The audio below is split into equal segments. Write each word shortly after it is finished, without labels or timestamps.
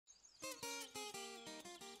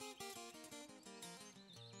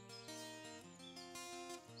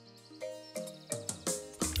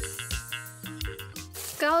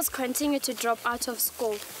Girls continue to drop out of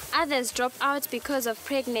school. Others drop out because of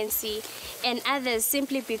pregnancy, and others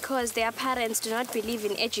simply because their parents do not believe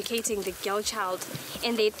in educating the girl child,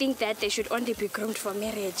 and they think that they should only be groomed for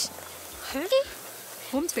marriage.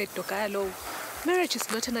 Marriage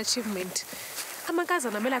is not an achievement.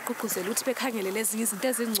 Rather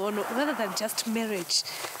than just marriage.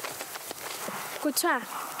 Kutwa,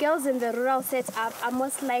 girls in the rural setup are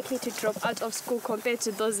most likely to drop out of school compared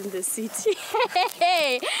to those in the city.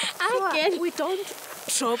 We don't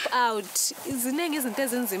drop out. Even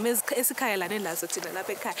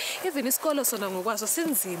isikolo sona ngokwaso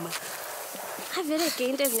sinzima. Avele ke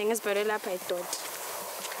into eziningi ezibhalwe lapha idod.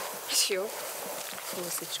 Sure.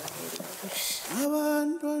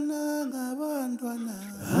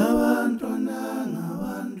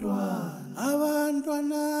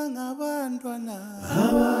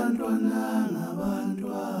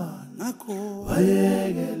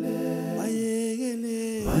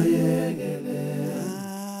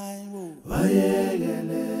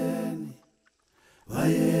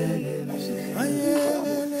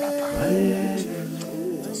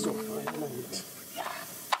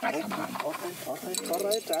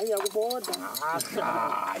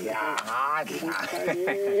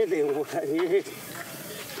 Alright,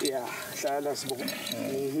 yeah, that's good.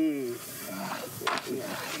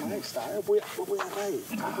 Nice, we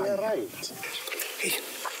are right.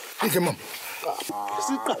 Hey, Mom.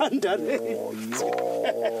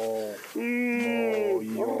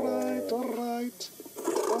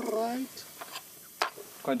 Alright.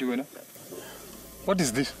 Can't you go? What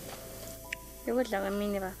is this?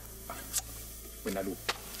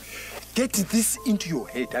 Get this into your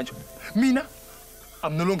head, Anjo. Mina,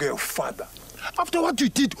 I'm no longer your father. After what you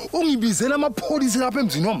did, find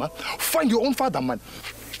your own father, man.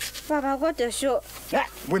 Papa, what a show.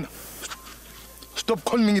 Wena, stop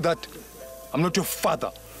calling me that. I'm not your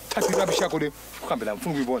father. Take the rubbish shakode. Come on, I'm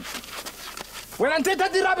born. When I take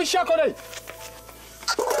the rubbish shakode.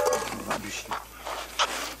 Rubbish.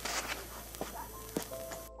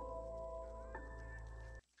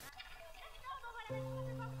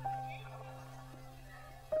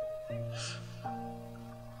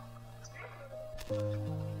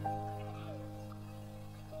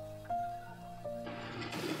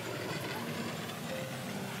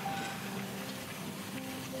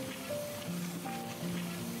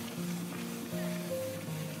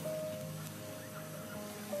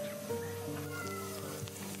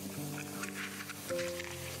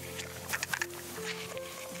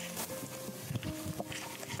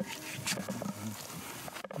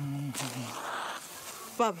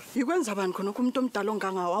 Baba, yikwenza bani khona umuntu omdala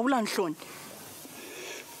onganga awulanhloni.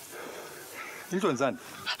 Inhloni zani?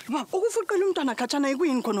 Baba, ukufuqela umntwana khatshana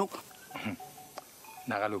yikuyini khona lokho?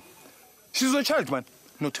 Nakalo. She's a child, man,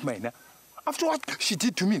 not mine. After what she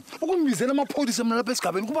did to me, ukumbizela amapholisa mina lapha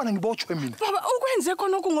esigabeni kubana ngibotshwe mina. Baba, ukwenze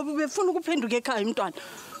khona lokho ngoba ubefuna ukuphenduka ekhaya umntwana.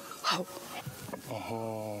 Hawu.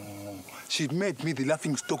 She made me the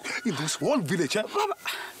laughing stock in this whole village. Baba,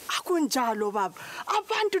 akunjalo baba.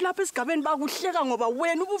 Abantu lapha esigabeni bakuhleka ngoba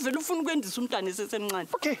wena ubuvela ufuna ukwendisa umntwana esesemncane.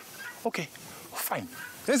 Okay. Fine.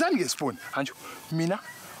 Ezani ngesiponi, Anjo. Mina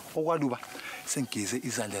okwaluba sengeze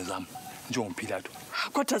izandla zami njengomPhilato.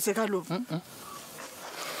 Kodwa sekalo.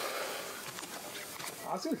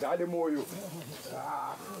 Asidlale moyo.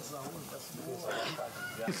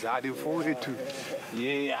 Idlale mfowethu.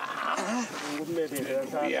 Yeah,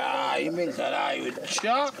 imidlalayo.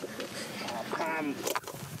 Cha.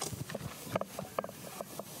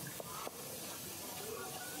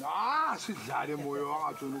 Sidlale moyo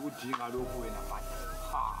wangathona ukudinga lokhu wena manje.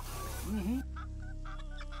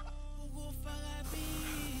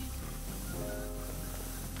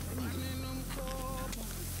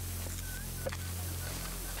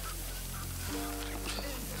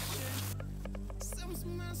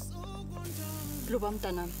 Luba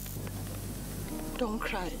mntanami. Don't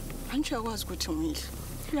cry. Anche yakwazi ukuthi ngidle.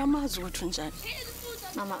 Uyamazi ukuthi unjani.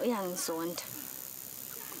 Mama uyangisonda.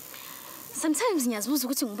 Sometimes ngiyazibuza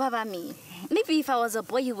ukuthi ngubaba mina. Maybe if I was a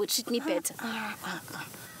boy you would treat me better.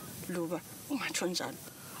 Luba, ungatsho njalo.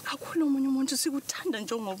 Akukho omunye umuntu sikuthanda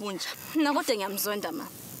njengoba unje. Nakodwa ngiyamzonda mama.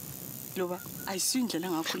 Luba, ayisiyo indlela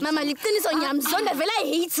engakhulisa. Mama liqiniso ngiyamzonda vele I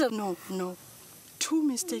hate him. No. Two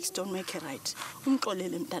mistakes don't make a right.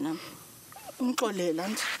 Umxolele mntanami. Umxolele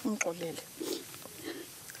nje, umxolele.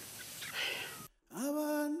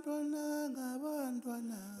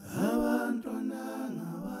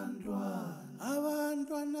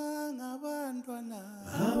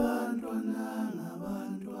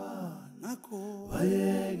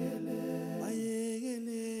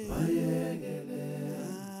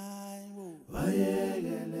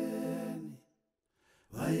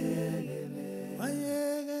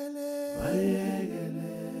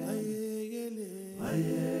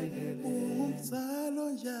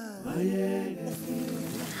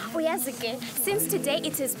 Oh yes, again. Since today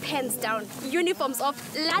it is pens down, uniforms off,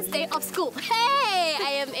 last day of school. Hey,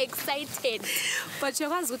 I am excited. But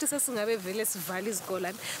yakwazi ukuthi sesingabe vele sivale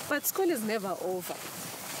isikole, but school is never over.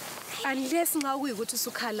 Unless nxa kuyikuthi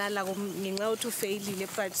usukhalala ngenxa yokuthi ufailile,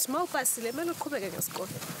 but mawupasile kumele uqhubeke ngesikole.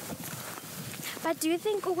 But do you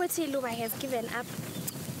think ukuthi Luba has given up?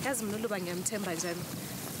 Yazi mina uLuba ngiyamthemba njani.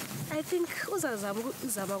 I think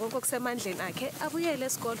uzazama konke okusemandleni akhe abuyele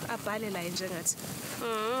esikole abhale la njengathi.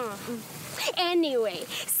 Anyway,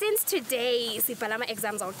 since today sibhala ama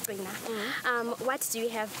exams awugcina, what do you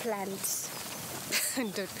have planned?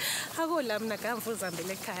 Ndoda, akola mina ngamva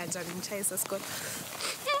uzihambele ekhaya njani ngitshayisa esikole.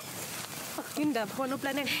 Indaba wona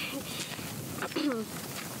uplaneni?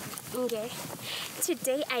 Okay.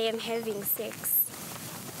 Today I am having sex.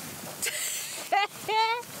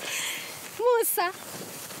 Musa.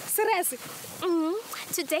 Seriously?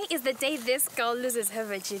 Today is the day this girl loses her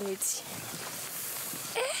virginity.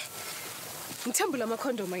 Ngithembula ama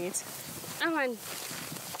condom ngithi. Aman.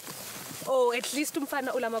 Oh, at least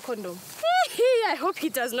umfana ulama condom. I hope he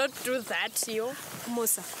does not do that, yo.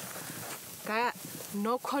 Musa. Gaya,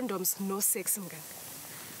 no condoms, no sex mngani.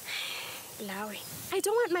 Lawe, I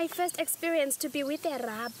don't want my first experience to be with a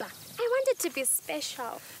rubber. I want it to be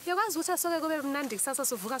special. Yakwazi ukuthi asoke kube mnandi kusasa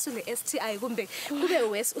suvuka sule STI kumbe kube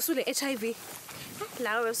worse usule HIV.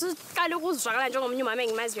 Lawe, usuqala ukuzwakala njengomnye umama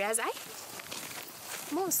engimaziyo yazi hayi.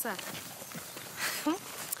 Musa.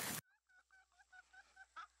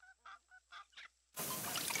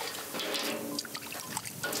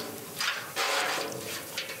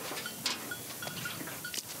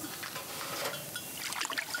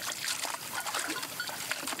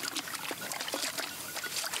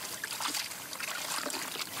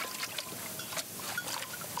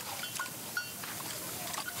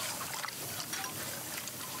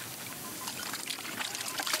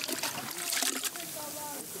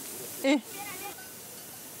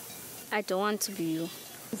 I don't want to be you.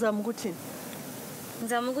 Zamukuthi.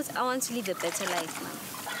 Zamukuthi, I want to live a better life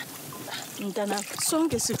now. Mntana,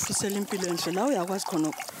 sonke sikufisela impilo enhle la uyakwazi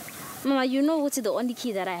khona. Mama, you know what the only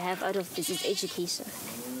key that I have out of this is education.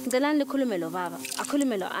 Ngicela nikhulume lo baba,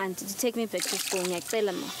 akhulume lo auntie to take me back to school.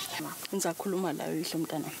 Ngiyacela mama. Ngizakhuluma la yihle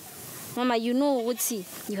mntana. Mama, you know what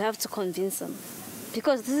you have to convince him.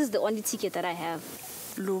 Because this is the only ticket that I have.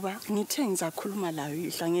 Luba, ngithe ngizakhuluma la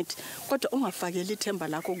yihle ngithi kodwa ungafakeli ithemba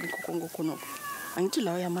lakho konke khonoko. Angithi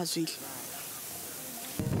la uyamazwile.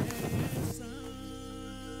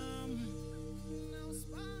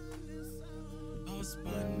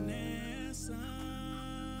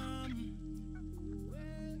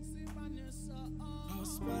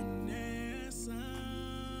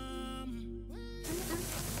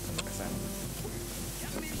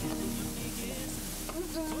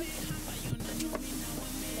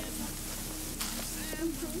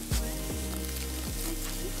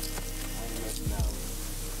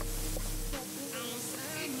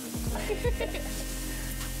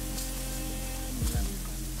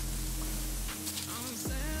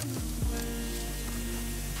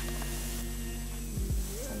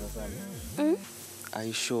 Are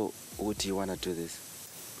you sure what you want to do this?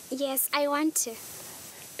 Yes, I want to.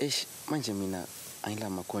 Eish, manje mina angila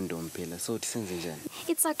ma condom phela so tisenze njani?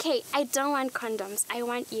 It's okay. I don't want condoms. I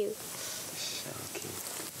want you. Okay.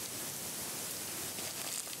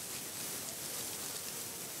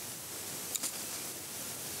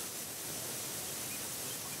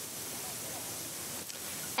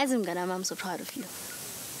 As mngani wami, I'm so proud of you.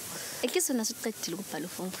 Ekisona suqedile ukubhala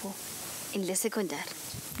uform 4 in the secondary.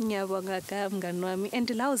 Ngiyabonga ka mngani wami and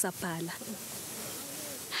la uzabhala.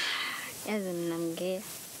 As in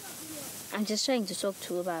I'm just trying to talk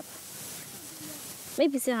to Baba.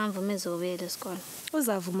 Maybe sengavuma ezobuyela esikole.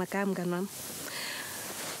 Uzavuma ka mngani wami.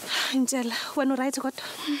 Intshela wena right kodwa.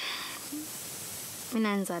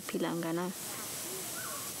 Mina ngizaphila mngani wami.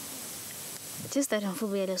 Just that ngifuna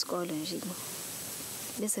ukubuyela esikole nje.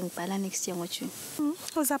 Bese ngibhala next year ngoJune.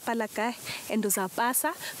 Uzabhala ka and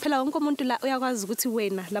uzapasa. Phela wonke umuntu la uyakwazi ukuthi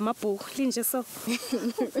wena lamabhuku linje so.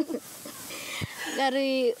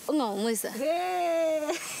 Gari ungawumisa.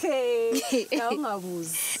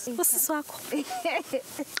 Awungabuzi. Usisi wakho.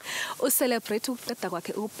 Ucelebrate ukuqeda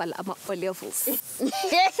kwakhe ukubhala ama O levels.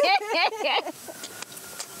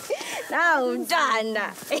 Nawu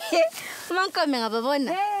mntana. Umankome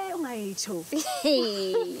ngababona. Ungayitsho.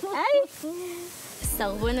 Hayi.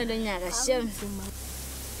 Sawubona lo nyaka shem.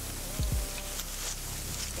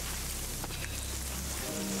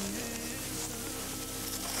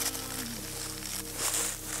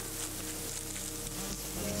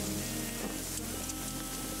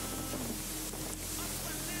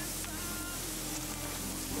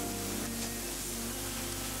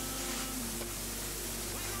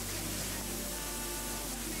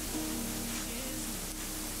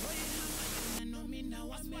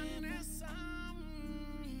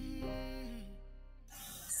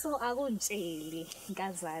 So akuntsheli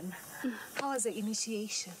nkazana. How was the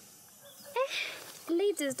initiation?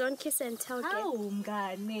 Ladies don't kiss and tell. Hawu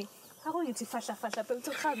mngane. Akungithi fahla phela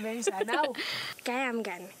uhambe njani awu. Gaya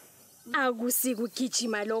mngane. Akusiko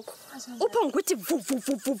gijima lokho. Upho ngokuthi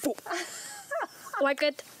vu.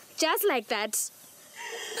 Like just like that.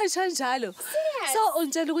 Kanjalo. So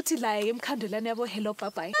untshela ukuthi la emkhandolane yabo hello bye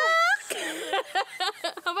bye.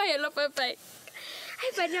 Aba hello bye bye. Hey,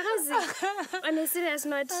 but yakazi. On a serious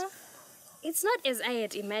note, it's not as I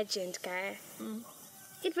had imagined, guy.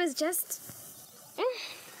 It was just.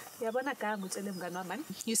 Yabona ka ngutshele mngane wami.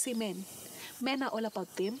 You see men are all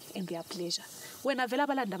about them and their pleasure. Wena vela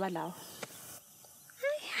balanda balawo.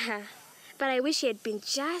 But I wish he had been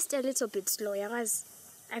just a little bit slow, yakazi.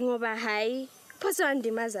 Angoba high. Phoso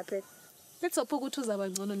andimaza phet. Let's hope ukuthi uzaba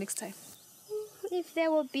ngcono next time. If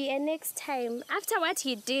there will be a next time after what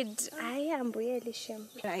he did, I am really shame.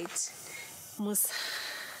 Right. Musa.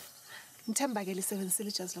 Ngithemba ke lisebenzisile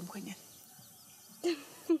ijazi lomkhwenyana.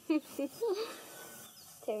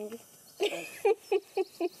 Thank you.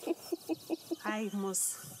 Hi,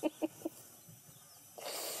 Musa.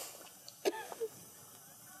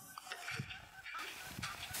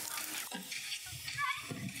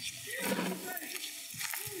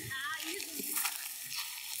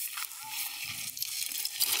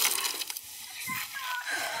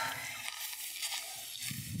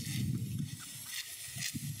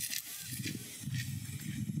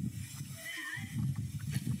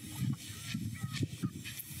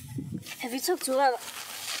 Have you talked to her?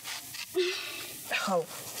 How?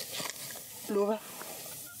 Luba.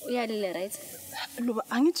 Uyalile, right? Luba,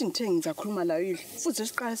 angithi ngithe ngizakhuluma la yile. Futhi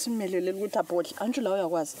siqala simelele ukuthi abhodle. Anjalo la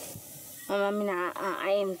uyakwazi. Mama, mina,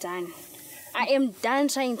 I am done. I am done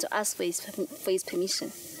trying to ask for his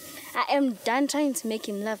permission. I am done trying to make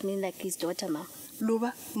him love me like his daughter, ma.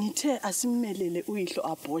 Luba, ngithe asimelele uyihlo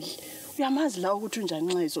abhodle. Uyamazi la ukuthi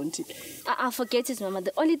unjani nxa izontile. I forget it, Mama.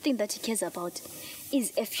 The only thing that he cares about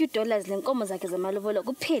is a few dollars lenkomo zakhe zamalobolo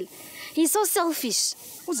kuphela. He's so selfish.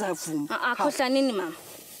 Uzavuma. Khohlanini, Mama.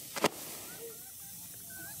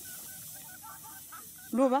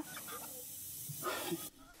 Luba.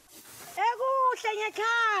 Ekuhle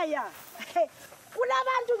ngekhaya.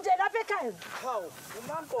 Kulabantu nje lapha ekhaya. Hawu,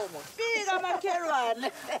 umankomo. Fika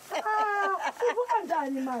makhelwane. Uvuka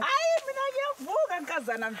njani manje? Hayi mina ngiyavuka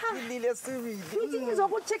nkazana ngiphilile sibili. Uthi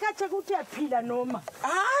ngizokucheka ukuthi uyaphila noma.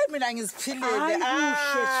 Hayi mina ngiziphilele.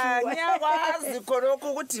 Ngiyakwazi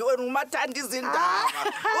khonokho ukuthi wena umathanda izindaba.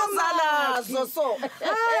 Uzalazo so.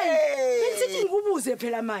 Hayi, bengithi ngikubuze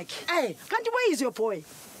phela makhe. Kanti where is your boy?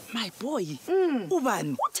 My boy.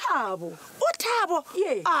 Ubani? Uthabo. Uthabo?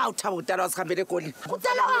 Yeah. Uthabo udala wasihambele egoli.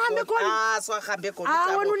 Udala wahambe egoli? Swahambe egoli.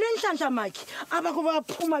 Wena ulenhlanhla makhe. Abakho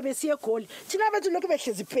baphuma besiye egoli. Thina bethu lokho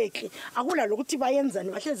behlezi phekle. Akula lokuthi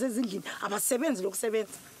bayenzani bahlezi ezindlini abasebenzi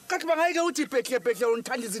lokusebenza. Kanti bangayike uthi phekle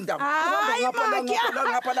unthanda izindaba.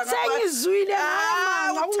 Ngapha la. Sengizwile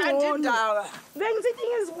mama uthanda indaba. Bengithi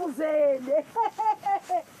ngizibuzele.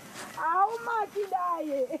 Awu makhe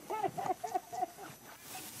laye.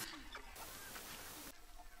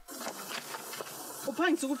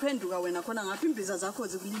 Uphangisa ukuphenduka wena khona ngapha imbiza zakho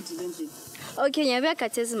zikulindile endlini. Okay, ngiyabuya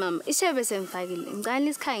khathesi, Mama. Ishebe semfakile. Ngicela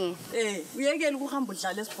isikhangele. Uyekele ukuhamba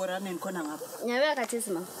udlala esibhoraneni khona ngapha. Ngiyabuya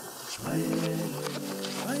khathesi, Mama.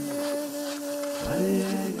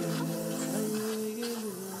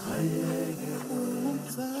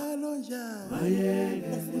 Umzalo njani?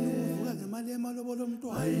 Ufuna ukuvuka ngemali yemalobolo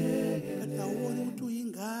omntwana. Kodwa awubona ukuthi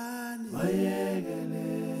uyingane.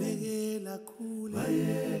 Bekela khule.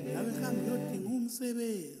 Nawe hamba uyodinga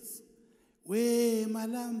umsebenzi. We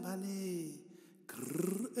malambane.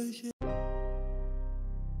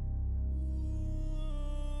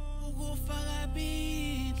 Ukufaka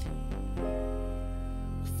bili.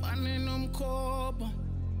 Ufane nomkhobo.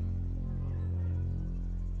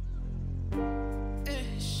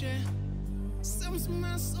 Seems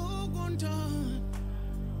my soul gone down.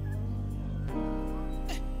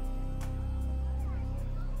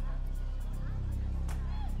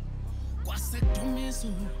 Kwasedumiso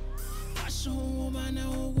washo ubana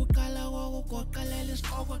ukuqala kokugoqelela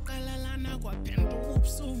isiqoko qalelana kwaphenduka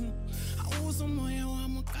ubusuku awuzo moya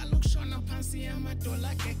wami uqala ukushona phansi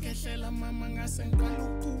yamadola kekehlela mama ngase ngiqala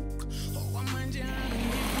ukuquqa okwamanje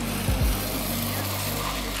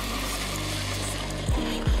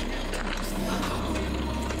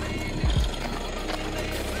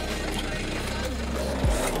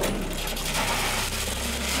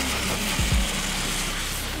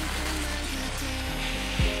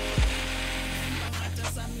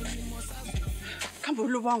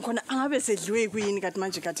Luba ngikhona ngabe sedliwe kuyini kanti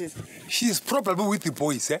manje khathesi? She's probably with the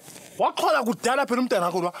boys, eh? Waqhola kudala phela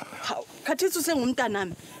umntana wakho lo. Hawu, khathesi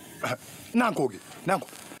usengumntanami. Nanko ke, nanko.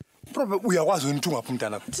 Probably uyakwazi wena ukuthi ungaphi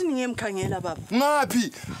umntana wakho. Uthini ngiyemkhangela baba?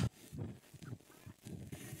 Ngaphi?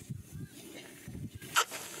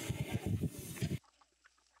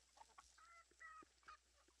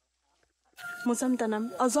 Musa mntanami,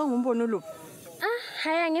 awuzange umbone lo.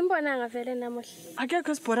 Hayi angimbonanga vele namuhla.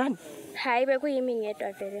 Akekho sibhorani? Hayi bekuyimi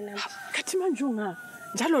ngedwa vele namuhla. Kathi manje unga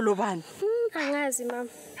njalo lo bani? Angazi mama.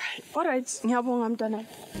 Alright, ngiyabonga mntanami.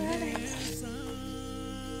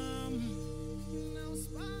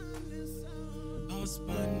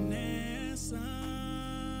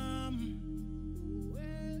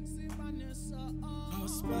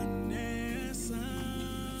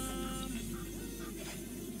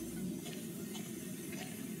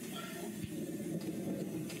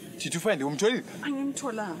 Did you find umtholile?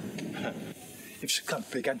 Angimtholanga. If she can't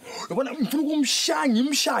pick and yabona ngifuna ukumshaya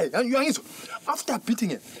ngimshaye. Uyangizwa? After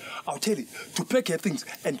beating her, I'll tell you to pack her things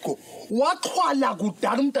and go. Waqhwala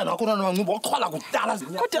kudala umntana wakho nana ngcubo waqhwala kudala.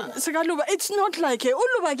 Kodwa sikaluba it's not like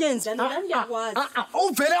uluba kenza nami ngiyakwazi.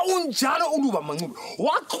 Uvele unjalo uluba mangcubo.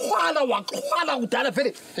 Waqhwala kudala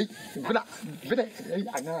vele. Hey, vele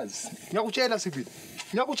angazi. Ngiyakutshela sibili.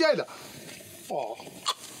 Ngiyakutshela. Oh.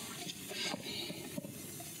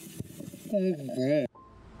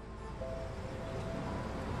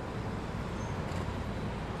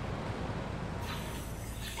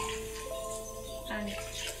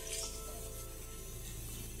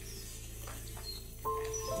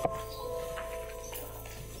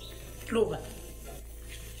 Luba.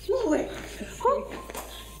 Uwe.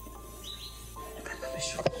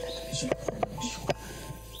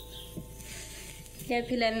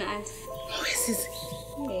 Ngiyaphila na auntie. Sisi.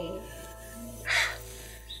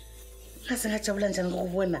 Ngase ngajabula njani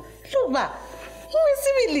ngokubona. Luba.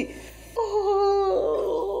 Uwesibili.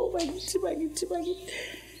 Oh, bakithi.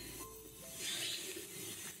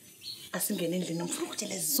 Asingene endlini ngifuna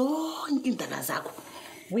ukutshela zonke indaba zakho.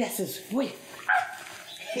 Buya sizwe, buya.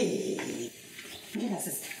 Ngena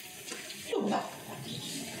sisi. Luba.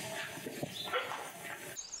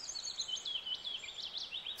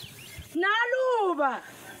 Naluba.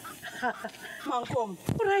 Mankomo.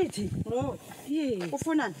 Right. No. Yeah.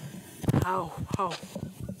 Ufunani? How?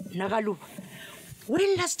 Nagaluba.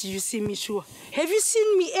 When last did you see me, sure? Have you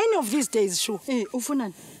seen me any of these days, sure?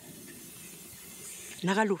 Ufunani?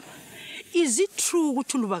 Nagaluba. Is it true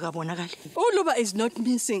ukuthi Luba kabonakali? Uluba is not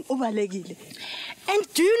missing. Ubalekile.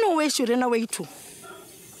 And do you know where she ran away to?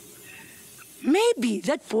 Maybe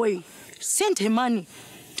that boy sent her money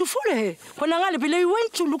to follow her. When he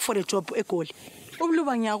went to look for a job eGoli.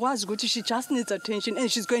 Uluba ngiyakwazi ukuthi she just needs attention and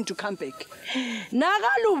she's going to come back.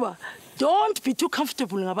 Nagaluba, don't be too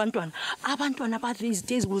comfortable ngabantwana. Abantwana about these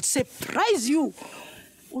days will surprise you.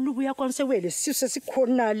 Uluba uyakwaniselwe siso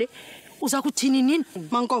sesikhonale uza kuthini nini?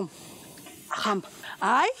 Mankomo. Hamba.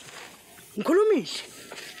 Hayi.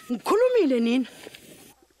 Ngikhulumile nini?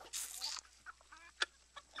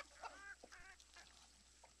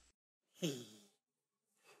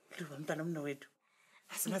 Luba mntana mnowethu.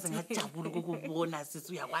 Asingaze ngajabula ukukubona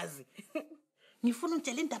sisi uyakwazi. Ngifuna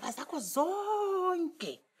ungitshela indaba zakho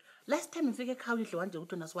zonke. Last time ngifike ekhaya udle nje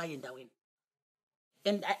ukuthi nasiwaye endaweni.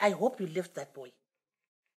 And I hope you left that boy.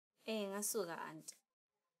 Ngasuka auntie.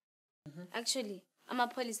 Actually,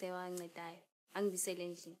 amapholisa ewancedayo angibisele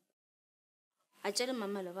endlini. Atshela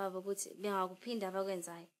mama lo baba ukuthi bengakuphinda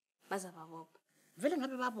abakwenzayo bazababopha. Vele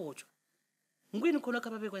ngabe babotshwa. Ngwini khona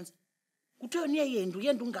khaba bekwenza. Kuthiwa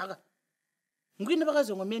niyendu ungaka. Ngwini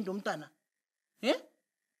bakazwe ngomendo umntana.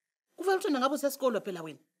 Kufanele ukuthi ngabe usesikolo phela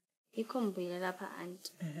wena. Ikhombile lapha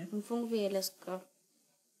auntie. Ngifuna ukubuyela esikolo.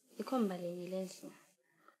 Ikhombalekile endlini.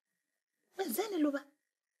 Wenzeni Luba?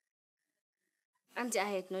 Auntie,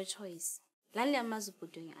 I had no choice. Lali amazi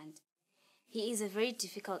ubudweni auntie. He is a very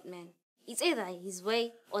difficult man. It's either his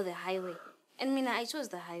way or the highway. And mina, I chose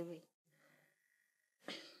the highway.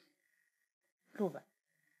 Luba.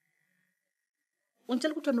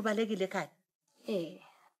 Untshela ukuthi ubalekile ekhaya?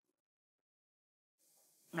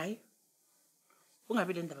 Hayi.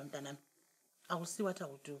 Ungabi le ndaba mntanami. I will see what I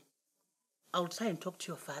will do. I will try and talk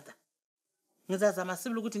to your father. Ngizazama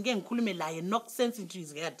sibili ukuthi ngeke ngikhulume laye knock sense into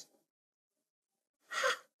his head.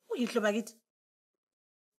 Uyihlo bakithi.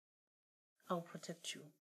 I will protect you.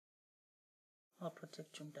 I'll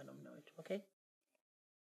protect you mntana mnowethu, okay?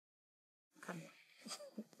 Come on.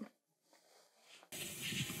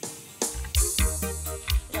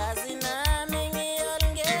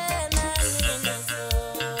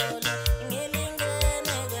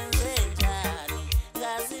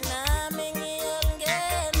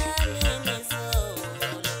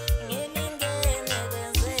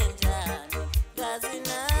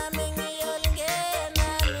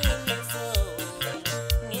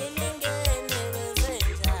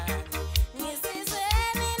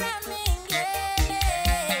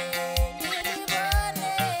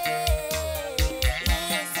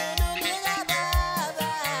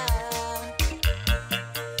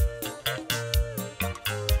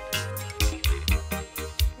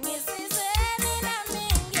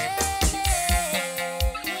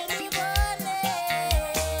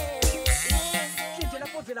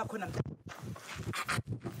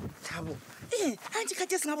 Thabo.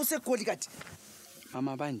 Andikhathi singabe usegoli kade.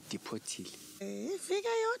 Mama bandideportile. Iviki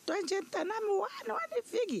eyodwa nje mntanami one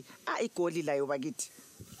iviki. Igoli layo bakithi.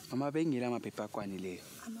 Mama bengela amaphepha akwanileyo.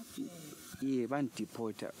 Ye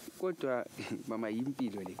bandideporta kodwa mama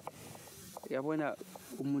yimpilo le. Uyabona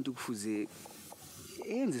umuntu kufuze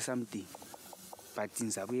enze something. But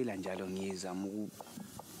ngizabuyela njalo ngiyezama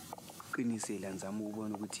ukuqinisela ngizama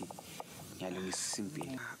ukubona ukuthi ngiyalungisa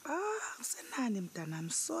impilo. Senani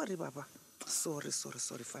mntanami, sorry baba. Sorry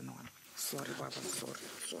fana wami. Sorry baba, sorry.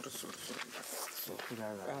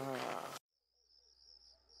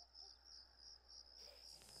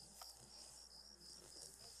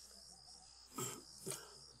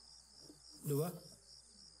 Lua,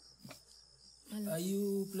 are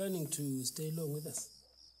you planning to stay long with us?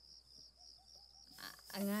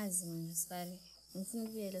 Angazi mina sibali. Ngifuna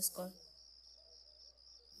ukubuyela esikole.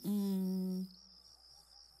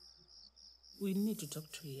 We need to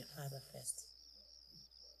talk to your father first.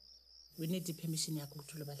 We need the permission yakho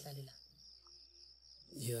ukuthi bahlale la.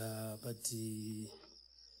 Yeah, but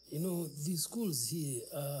you know, the schools here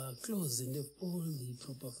are closed and have all the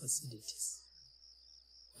proper facilities.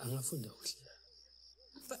 Angafunda kuhle.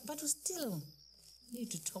 But we still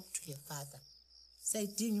need to talk to your father.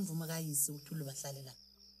 Sayidinga imvumo kayise ukuthi bahlale la.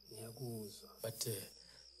 Ngiyakuzwa. But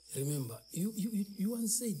remember, you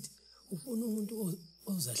once said ufuna umuntu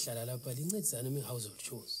ozahlala lapha lincedisana me-household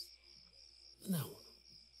chores. Now,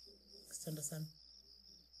 Sithando sami.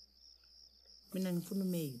 Mina ngifuna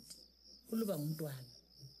umaid. Uluba ngumntwana.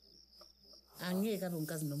 Angeke abe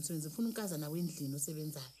unkazi nomsebenzi. Ngifuna unkazana wendlini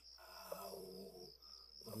osebenzayo.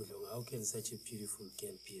 Mamdlonga, how can such a beautiful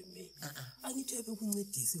girl be a maid? Angithi yabe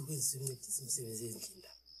ukuncedisa ukwenza umsebenzi endlini la.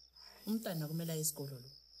 Umntwana kumele aye esikolo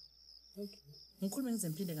lo. Okay. Ngikhuluma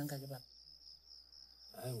ngizemphinde kangaka baba.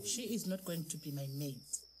 She is not going to be my maid.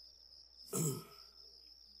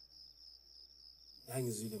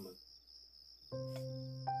 Angizwile mama.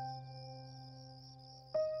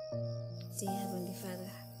 Dear Heavenly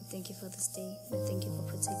Father, I thank you for this day. I thank you for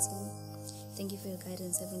protecting me. Thank you for your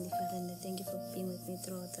guidance, Heavenly Father, and I thank you for being with me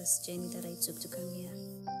throughout this journey that I took to come here.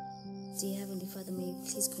 Dear Heavenly Father, may you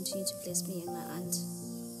please continue to bless me and my aunt.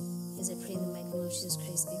 As I pray in the mighty name of Jesus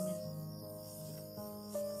Christ, amen.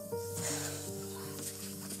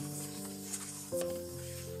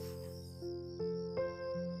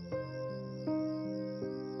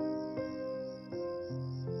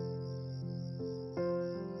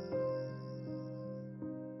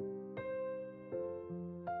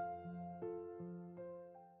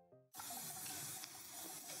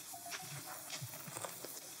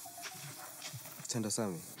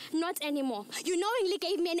 Sami. Not anymore. You knowingly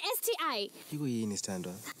gave me an STI. Iko yini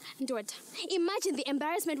Sithandwa? Ndoda, imagine the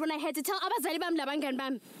embarrassment when I had to tell abazali bami labangani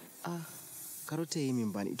bami. Karote yimi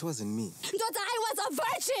mbani. It wasn't me. Ndoda, I was a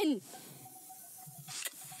virgin.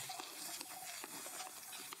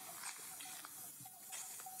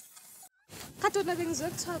 Katona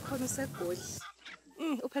bengizokuthiwa khona usegoli.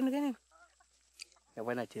 Uphenduke nini?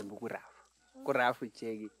 Yabona Thembu kurafu. Kurafu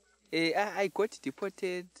Jeki. I got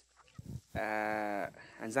deported.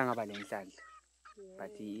 Anzange balenhlanhla.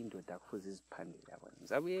 But indoda kufuze iziphandele yabona.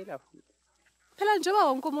 Ngizabuyela futhi. Phela njengoba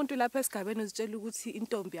wonke umuntu lapha esigabeni uzitshela ukuthi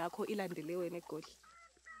intombi yakho ilandele wena egoli.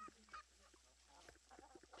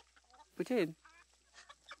 Utheni?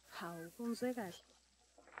 Hawu, ungizwe kahle.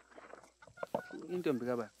 Intombi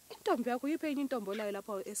kaba. Intombi yakho yiphe yini intombi olayo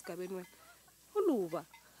lapha esigabeni wena? Uluba.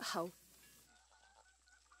 Hawu.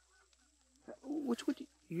 Ukuthi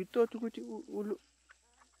you thought ukuthi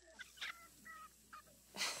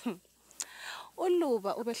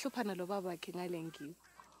Uluba ubehluphana lo babakhe ngalengiwe.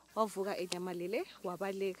 Wavuka enyamalele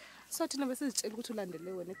wabaleka. So thina bese sizitshela ukuthi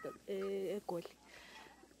ulandele wena egoli.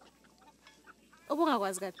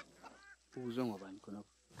 Ubungakwazi kahle. Uzwe ngobani khona?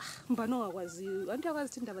 Mbani ongakwaziyo? Abantu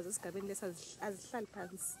yakwazi indaba zesigabeni lesizihlali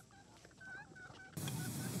phansi.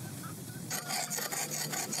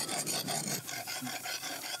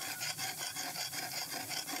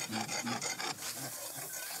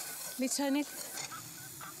 Lithani?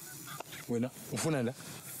 Wena ufuna la?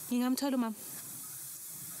 Ngingamthola mama.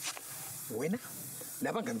 Wena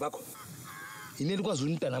labangani bakho Ineli kwazi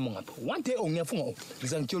umntana nami ngapha. One day ngiyafunga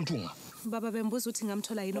ngizangitshela ukuthi unga. Baba bembuza ukuthi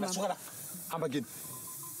ngamthola yini mama. Suka la. Hamba kini.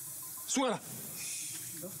 Suka la.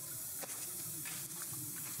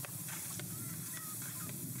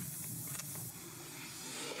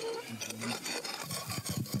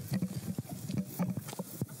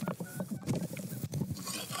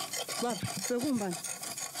 Baba, sekumbani?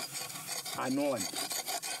 Anona.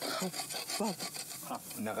 Baba,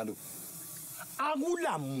 nakalo.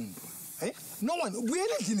 Akula muntu. No one,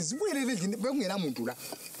 buyele endlini, sibuyele endlini bekungena muntu la.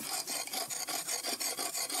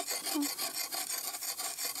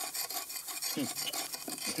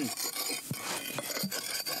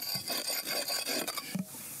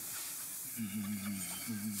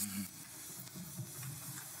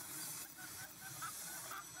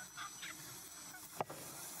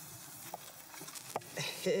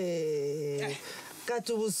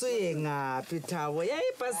 Kathi ubusuye ngaphi Thabo?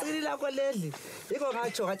 Yayibhasikili lakho ledli. Yiko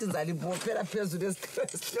ngatsho ngathi ngizali bophela phezulu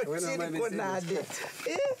esihlotshini konale.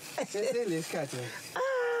 Selesikhathi.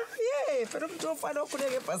 Phela umuntu ofana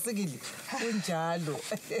okhuleke ebhasikili kunjalo.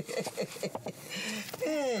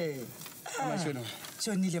 Amashona.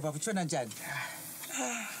 Shonile baba, utshona njani?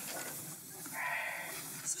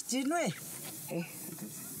 Sijinwe.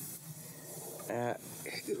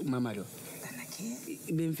 Mama lo.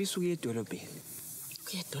 Bemfisa ukuya edolobheni.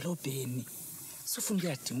 Kuya edolobheni. Sufuna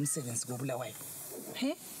ukuyadinga umsebenzi kobulawayo.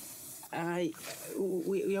 Hayi,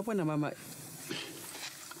 uyabona mama.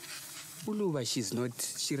 Uluba she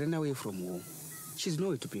ran away from home. She's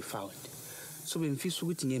nowhere to be found. So bemfisa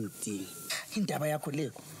ukuthi ngemdingi. Indaba yakho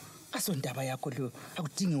leyo. Asondaba yakho leyo.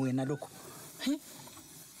 Akudingi wena lokho.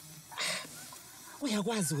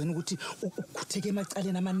 Uyakwazi wena ukuthi ukhutheke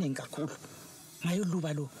emacaleni amaningi kakhulu. Ngayo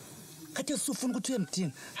luba lo. Kade usufuna ukuthi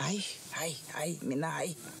uyemdinga. Hayi, mina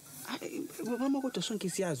hayi. Mama kodwa sonke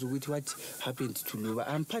siyazi ukuthi what happened to Luba.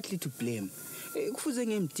 I'm partly to blame. Kufuze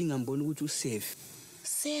ngemdinga ngibona ukuthi usafe.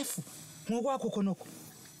 Safe. Ngokwakho khonoko.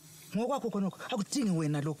 Akudingi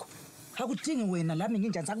wena lokho. Akudingi wena lami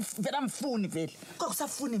nginjani sakuvela mfuni vele.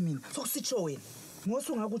 Kwakusafuni mina. Sokusitsho wena.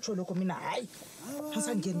 Ngosu ngakutsho lokho mina hayi.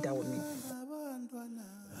 Asangena ndawo mina.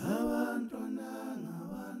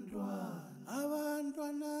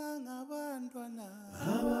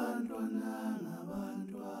 Abantwana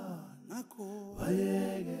ngakho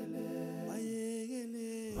bayekele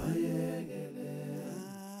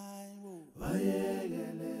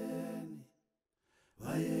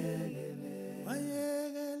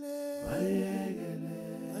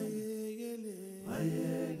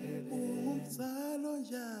umzalo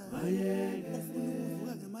njani ufuna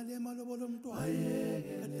ukuvuka ngemali yemalobolo omntwana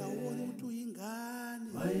kade awubona ukuthi uyingane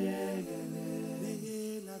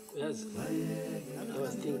Yes, I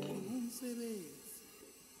was thinking.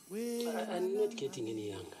 I'm not getting any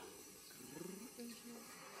younger.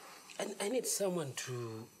 And I need someone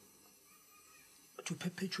to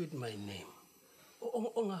perpetuate my name.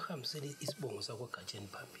 Ongahamseli isibongo sakho Gajeni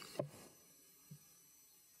phambili.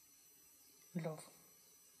 Love.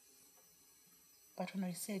 But when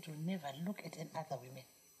I said you'll never look at any other women,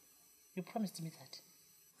 you promised me that.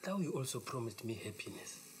 Now you also promised me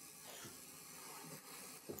happiness.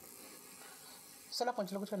 So lapho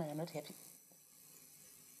nje ukuthi wena you're not happy.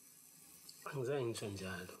 Angizange ngisho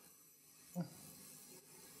njalo.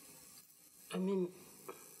 I mean,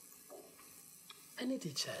 I need a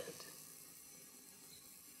child.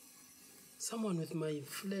 Someone with my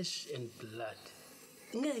flesh and blood.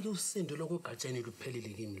 Ngeke usendo lokho Gajeni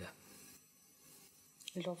luphelele kimi la.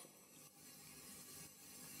 Love.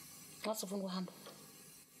 Xa sifuna ukuhamba.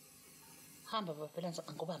 Hamba phela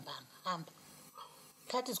angikubambanga. Hamba.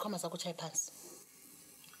 Thatha izikhwama zakho uchaye phansi.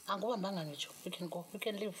 Angikubambanga ngitsho. You can go. You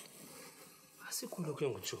can leave. Asikhulu ke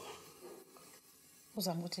ngitsho.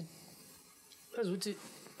 Uzama ukuthini? Yazi ukuthi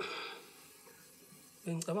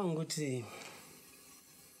ngicabanga ukuthi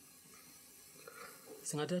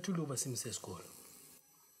singathatha uLuba simse esikole.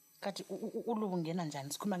 Kathi uLuba ungena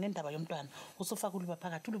njani? Sikhuluma ngendaba yomntwana. Usufaka uLuba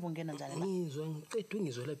phakathi. ULuba ungena njani la? Ngizwa ngiqedwe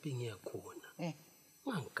ngizwa lapha engiyakhona.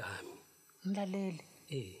 Ngangami. Ngilalele.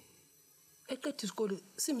 Eqedwe isikole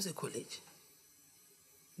simse college.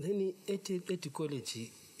 Then at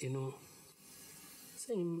college, you know,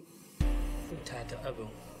 saying uthatha abe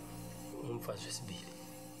umfazi wesibili.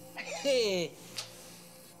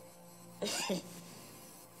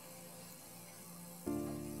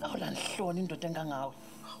 Awula nhloni indoda engangawe.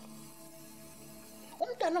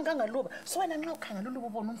 Umntwana ongangaluba, so wena nxa ukhangela uLuba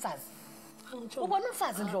ubona umfazi. Ubona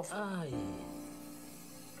umfazi Ndlovu. Hayi.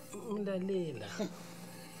 Ngilalela.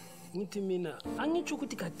 Ngithi mina angitsho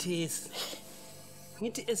ukuthi kathesi.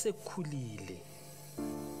 Ngithi esekukhulile.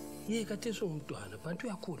 Yeka kathesi umntwana, bantu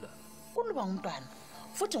uyakhula. uLuba umntwana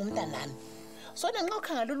futhi ngumntanami So ngenxa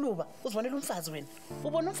ukhangala uLuba uzibonela umfazi wena.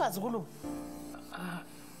 Ubona umfazi kuLuba?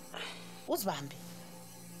 Uzibambe.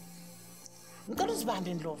 Ngicela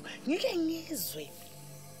uzibambe Ndlovu. Ngike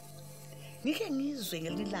ngizwe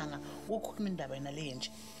ngelilanga ukukhuluma indaba yena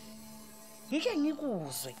lenje. Ngike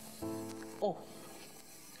ngikuzwe. Oh.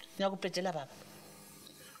 Ngiyakubhedela baba.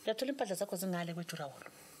 Uyathola impahla zakho zingale kwejurawolo.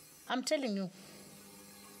 I'm telling you.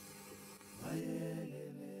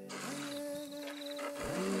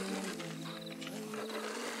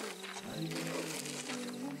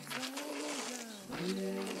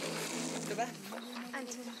 Baba.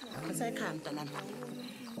 Asayikhaya mntanami.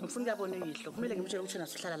 Ngifuna ukubona uyihlo. Kumele ngimtshele ukuthi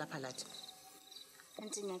nasuhlala lapha lathi.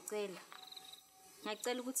 Anti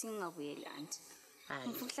ngiyacela ukuthi ngingabuyeli anti.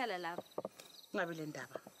 Ngifuna ukuhlala lapha. Ngabe le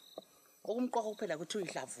ndaba. Okumqoka kuphela ukuthi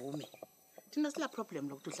uyidlavume. Thina sila problem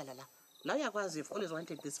lokuthi uhlala la. La uyakwazi you've always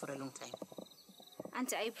wanted this for a long time.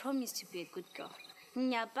 Auntie, I promise to be a good girl.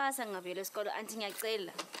 Ngiyapasa ngabuyela esikolo anti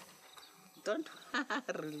ngiyacela. Don't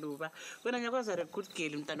worry Luba. Wena ngiyakwazi a good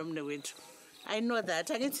girl mntana omne wethu. I know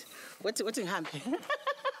that. Angithi wathi ngihambe.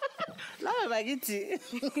 La bakithi.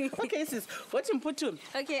 Okay sis, wathi mphuthume.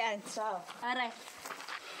 Okay auntie. Ciao. All right.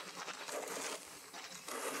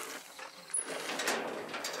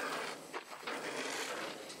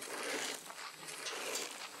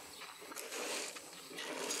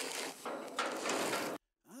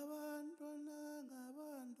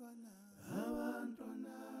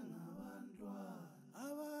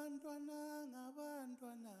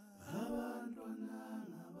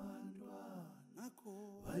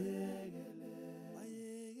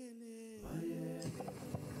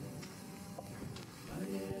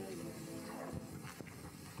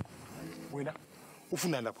 Wena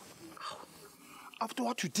ufuna lapho. After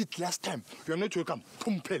what you did last time, you are not welcome.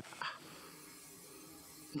 Pumpel.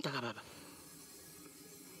 Mntaka baba.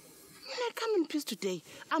 I come in peace today.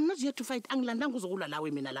 I'm not here to fight. Angilanda nguzokulwa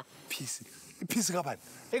lawe mina la. Peace. Peace kabani?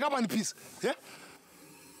 Ekabani peace? Yeah?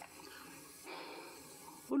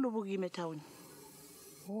 Ulubukime town.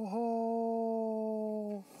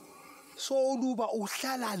 Oho. So Luba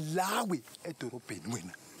uhlala lawe edorobheni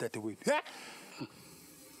wena dadewethu. Yeah?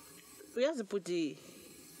 Uyazi bhuti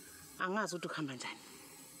angazi ukuthi ukhamba njani.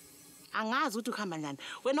 Angazi ukuthi ukhamba njani.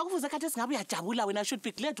 Wena kufuze khathi singabe uyajabula wena should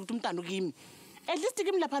be glad ukuthi umntana ukimi. At least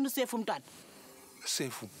kimi lapha usefu umntwana.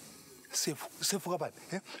 Sefu kabani?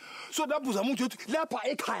 Eh? So lapho uzama ukuthi lapha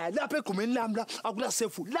ekhaya, lapha egumeni lami la akula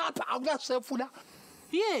sefu. Lapha akula sefu la.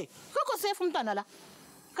 Yeah, kakho sefu umntwana la.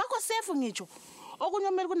 Kakho sefu ngitsho. Okunye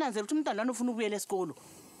kumele kunanzele ukuthi umntwana lana ufuna ukubuyela esikolo.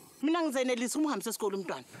 Mina ngizenelisa umhambisa esikolo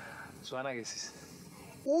umntwana. Swana ke sisi.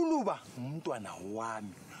 Uluba umntwana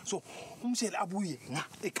wami. So umshele abuye nga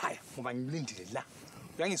ekhaya ngoba ngilindile la.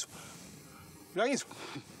 Uyangizwa?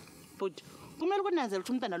 But kumele kunanzele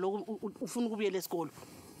ukuthi umntwana lo ufuna ukubuyela esikolo.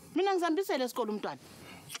 Mina ngizambisela esikolo umntwana.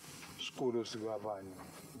 Isikolo sikabani?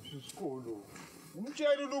 Isikolo.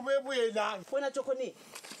 Umtshele Uluba ebuye la. Wena Jokoni.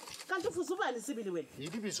 Kanti ufuza ubani sibili wena?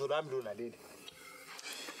 Yini ibizo lami lona leli?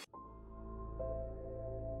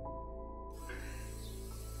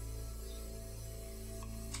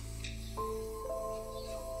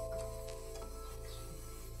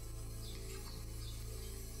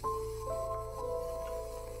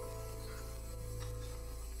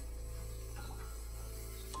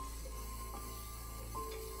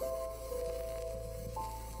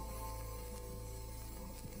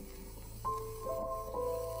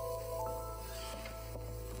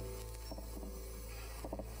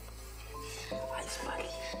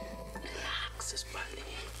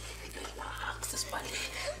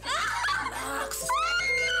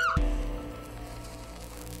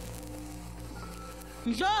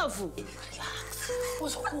 Ndlovu.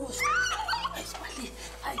 Uzokuzwa. Ayisibali.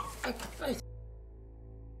 Hayi.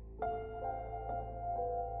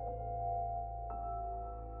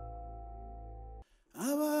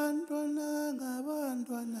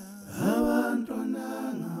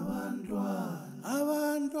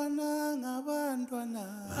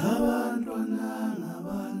 Abantwana